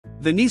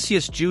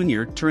Vinicius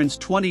Jr. turns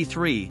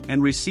 23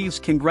 and receives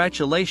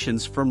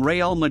congratulations from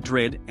Real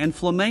Madrid and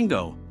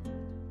Flamengo.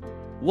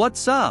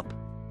 What's up?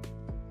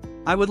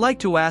 I would like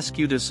to ask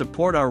you to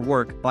support our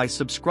work by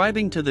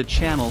subscribing to the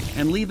channel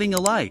and leaving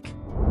a like.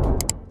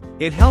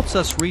 It helps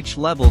us reach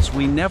levels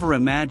we never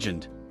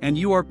imagined, and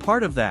you are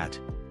part of that.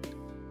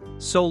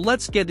 So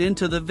let's get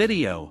into the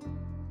video.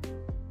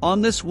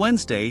 On this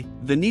Wednesday,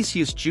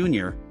 Vinicius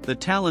Jr., the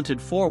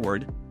talented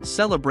forward,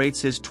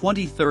 celebrates his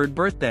 23rd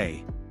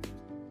birthday.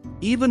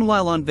 Even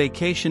while on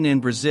vacation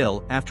in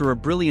Brazil after a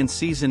brilliant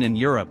season in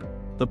Europe,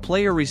 the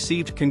player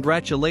received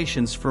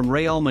congratulations from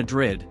Real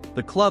Madrid,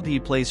 the club he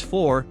plays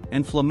for,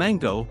 and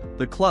Flamengo,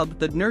 the club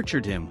that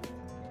nurtured him.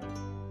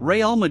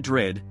 Real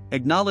Madrid,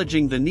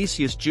 acknowledging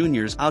Vinicius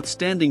Jr.'s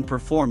outstanding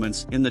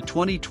performance in the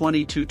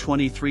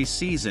 2022-23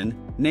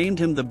 season, named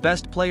him the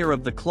best player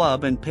of the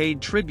club and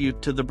paid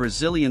tribute to the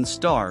Brazilian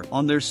star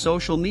on their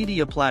social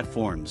media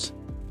platforms.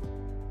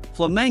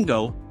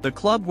 Flamengo, the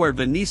club where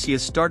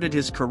Vinicius started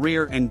his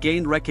career and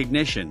gained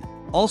recognition,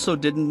 also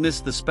didn't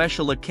miss the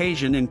special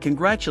occasion and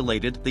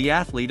congratulated the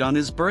athlete on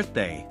his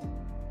birthday.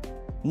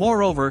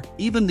 Moreover,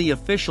 even the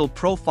official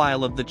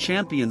profile of the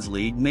Champions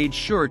League made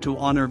sure to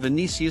honor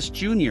Vinicius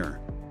Jr.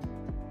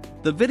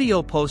 The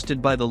video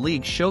posted by the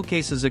league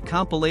showcases a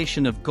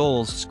compilation of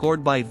goals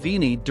scored by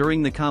Vini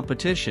during the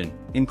competition,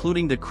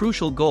 including the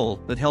crucial goal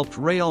that helped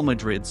Real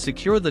Madrid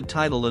secure the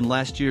title in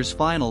last year's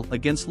final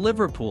against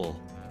Liverpool.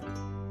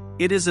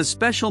 It is a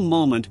special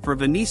moment for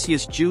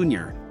Vinicius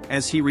Jr.,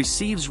 as he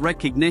receives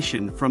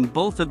recognition from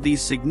both of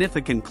these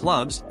significant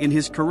clubs in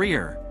his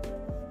career.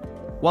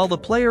 While the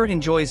player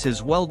enjoys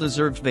his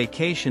well-deserved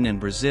vacation in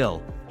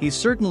Brazil, he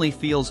certainly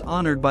feels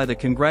honored by the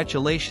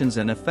congratulations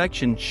and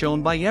affection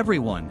shown by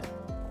everyone.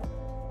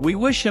 We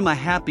wish him a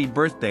happy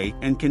birthday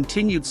and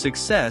continued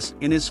success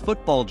in his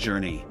football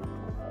journey.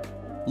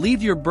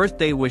 Leave your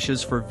birthday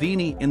wishes for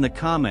Vini in the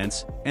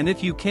comments, and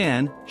if you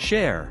can,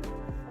 share.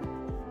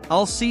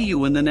 I'll see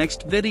you in the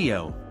next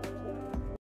video.